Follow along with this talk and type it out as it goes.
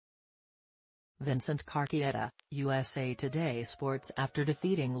Vincent Carchietta, USA Today Sports. After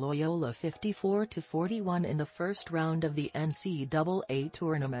defeating Loyola 54-41 in the first round of the NCAA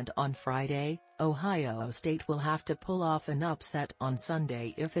Tournament on Friday, Ohio State will have to pull off an upset on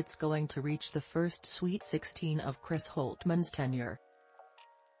Sunday if it's going to reach the first Sweet 16 of Chris Holtmann's tenure.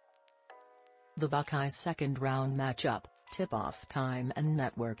 The Buckeyes' second-round matchup, tip-off time and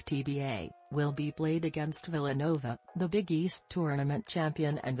network TBA, will be played against Villanova, the Big East Tournament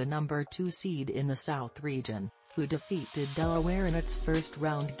champion and the number 2 seed in the South region, who defeated Delaware in its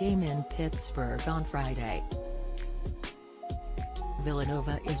first-round game in Pittsburgh on Friday.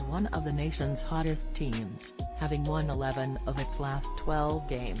 Villanova is one of the nation's hottest teams, having won 11 of its last 12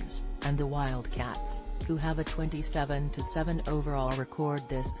 games, and the Wildcats, who have a 27-7 overall record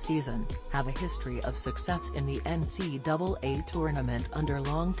this season, have a history of success in the NCAA Tournament under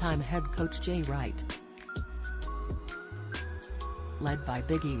longtime head coach Jay Wright. Led by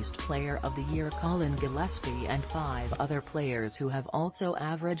Big East Player of the Year Collin Gillespie and 5 other players who have also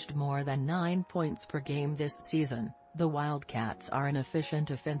averaged more than 9 points per game this season, the Wildcats are an efficient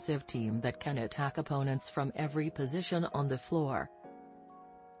offensive team that can attack opponents from every position on the floor.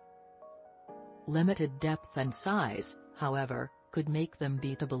 Limited depth and size, however, could make them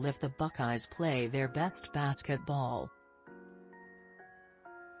beatable if the Buckeyes play their best basketball.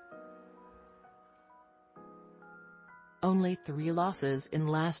 Only 3 losses in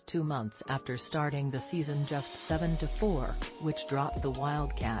last 2 months after starting the season just 7-4, which dropped the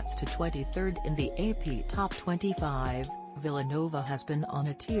Wildcats to 23rd in the AP Top 25, Villanova has been on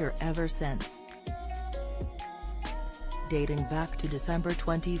a tear ever since. Dating back to December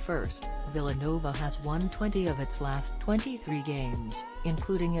 21, Villanova has won 20 of its last 23 games,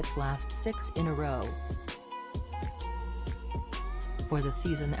 including its last 6 in a row. For the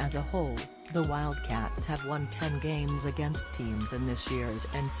season as a whole, the Wildcats have won 10 games against teams in this year's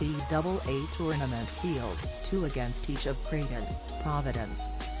NCAA Tournament field, 2 against each of Creighton, Providence,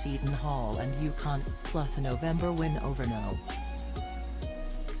 Seton Hall and UConn, plus a November win over No.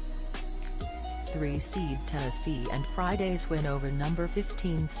 3 seed Tennessee and Friday's win over number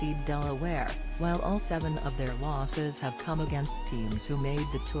 15 seed Delaware, while all 7 of their losses have come against teams who made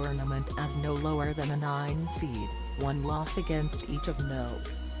the tournament as no lower than a 9 seed, 1 loss against each of No.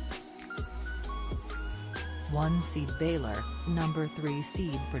 1 seed Baylor, number 3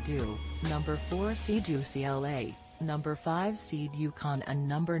 seed Purdue, number 4 seed UCLA, number 5 seed UConn and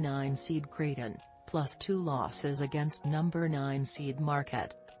number 9 seed Creighton, plus 2 losses against number 9 seed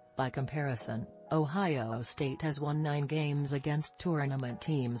Marquette. By comparison, Ohio State has won 9 games against tournament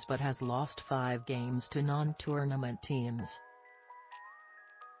teams but has lost 5 games to non-tournament teams.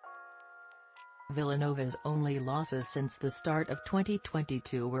 Villanova's only losses since the start of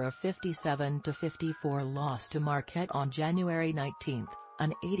 2022 were a 57-54 loss to Marquette on January 19,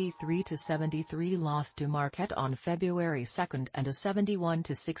 an 83-73 loss to Marquette on February 2 and a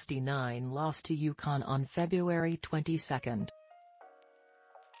 71-69 loss to UConn on February 22.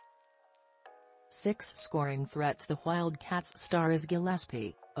 6 scoring threats. The Wildcats' star is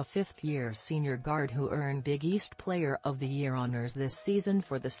Gillespie, a 5th-year senior guard who earned Big East Player of the Year honors this season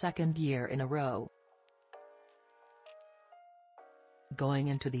for the 2nd year in a row. Going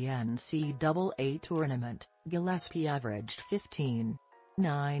into the NCAA Tournament, Gillespie averaged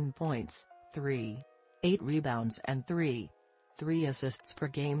 15.9 points, 3.8 rebounds and 3.3 assists per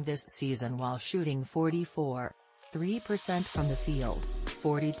game this season while shooting 44.3% from the field,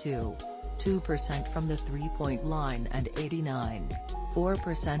 42.2% from the three-point line and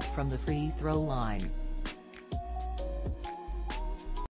 89.4% from the free throw line.